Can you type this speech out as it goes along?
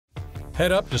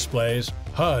Head-up displays,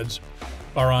 HUDs,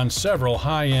 are on several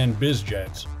high-end biz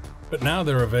jets, but now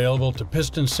they're available to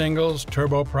piston singles,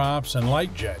 turboprops, and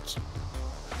light jets,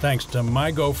 thanks to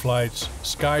MyGoFlight's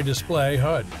Sky Display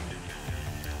HUD.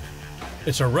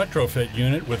 It's a retrofit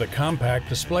unit with a compact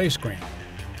display screen.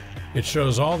 It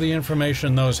shows all the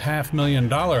information those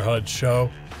 $500,000 HUDs show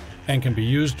and can be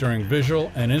used during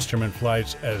visual and instrument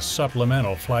flights as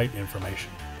supplemental flight information.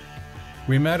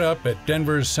 We met up at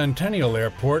Denver's Centennial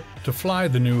Airport to fly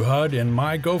the new HUD in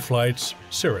MyGoFlight's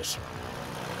Cirrus.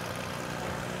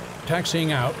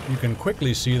 Taxiing out, you can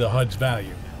quickly see the HUD's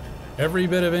value. Every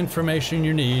bit of information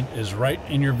you need is right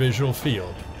in your visual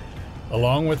field,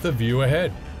 along with the view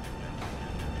ahead.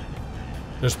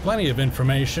 There's plenty of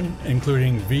information,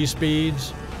 including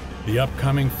V-speeds, the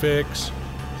upcoming fix,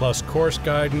 plus course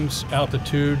guidance,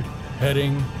 altitude,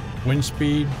 heading, wind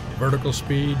speed, vertical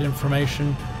speed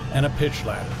information, and a pitch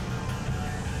ladder.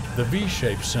 The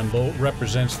V-shaped symbol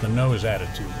represents the nose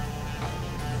attitude.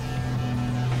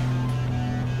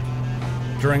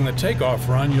 During the takeoff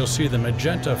run, you'll see the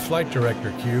magenta flight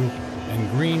director cue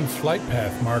and green flight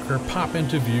path marker pop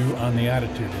into view on the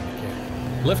attitude indicator.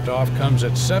 Liftoff comes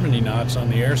at 70 knots on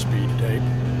the airspeed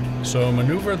tape, so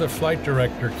maneuver the flight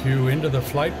director cue into the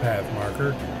flight path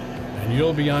marker and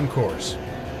you'll be on course.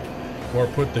 Or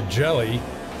put the jelly,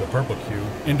 the purple cue,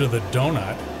 into the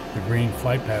donut, the green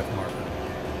flight path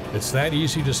marker. It's that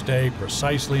easy to stay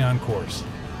precisely on course.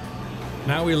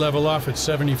 Now we level off at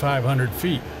 7,500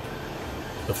 feet.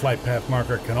 The flight path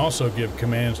marker can also give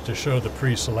commands to show the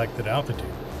pre-selected altitude.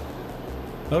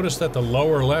 Notice that the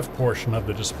lower left portion of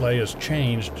the display is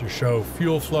changed to show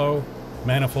fuel flow,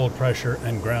 manifold pressure,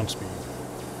 and ground speed.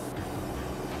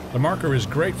 The marker is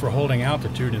great for holding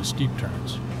altitude in steep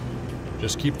turns.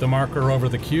 Just keep the marker over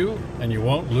the cue and you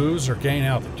won't lose or gain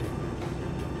altitude.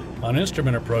 On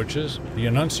instrument approaches, the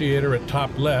annunciator at top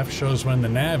left shows when the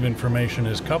nav information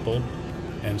is coupled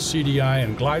and CDI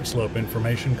and glide slope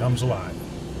information comes alive.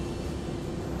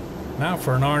 Now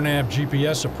for an RNAV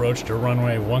GPS approach to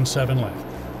runway 17 left.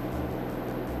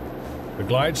 The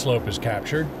glide slope is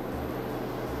captured,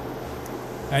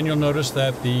 and you'll notice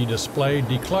that the display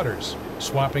declutters,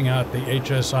 swapping out the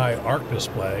HSI arc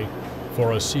display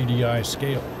for a CDI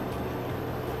scale.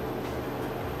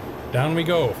 Down we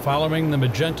go, following the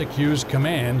magenta cue's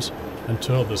commands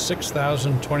until the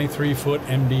 6,023-foot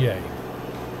MDA.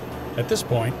 At this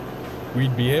point,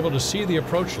 we'd be able to see the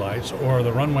approach lights or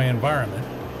the runway environment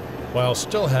while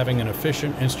still having an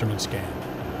efficient instrument scan.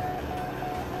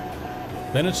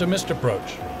 Then it's a missed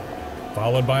approach,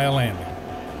 followed by a landing.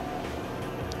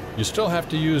 You still have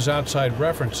to use outside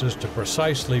references to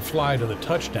precisely fly to the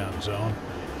touchdown zone,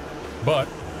 but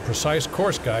precise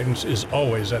course guidance is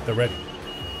always at the ready.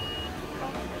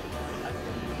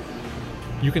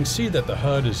 You can see that the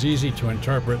HUD is easy to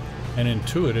interpret and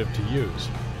intuitive to use.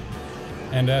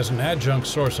 And as an adjunct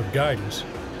source of guidance,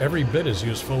 every bit as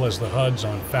useful as the HUDs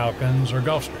on Falcons or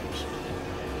Gulfstreams.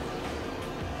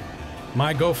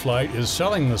 MyGoFlight is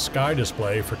selling the Sky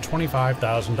display for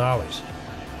 $25,000.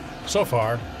 So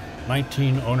far,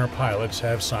 19 owner pilots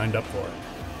have signed up for it.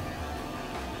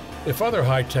 If other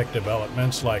high-tech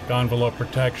developments like envelope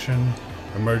protection,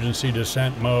 emergency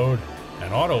descent mode,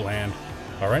 and auto-land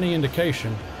are any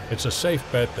indication, it's a safe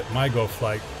bet that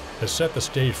MyGoFlight has set the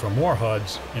stage for more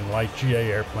HUDs in light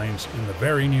GA airplanes in the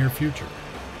very near future.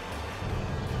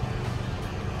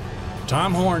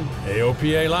 Tom Horn,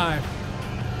 AOPA Live.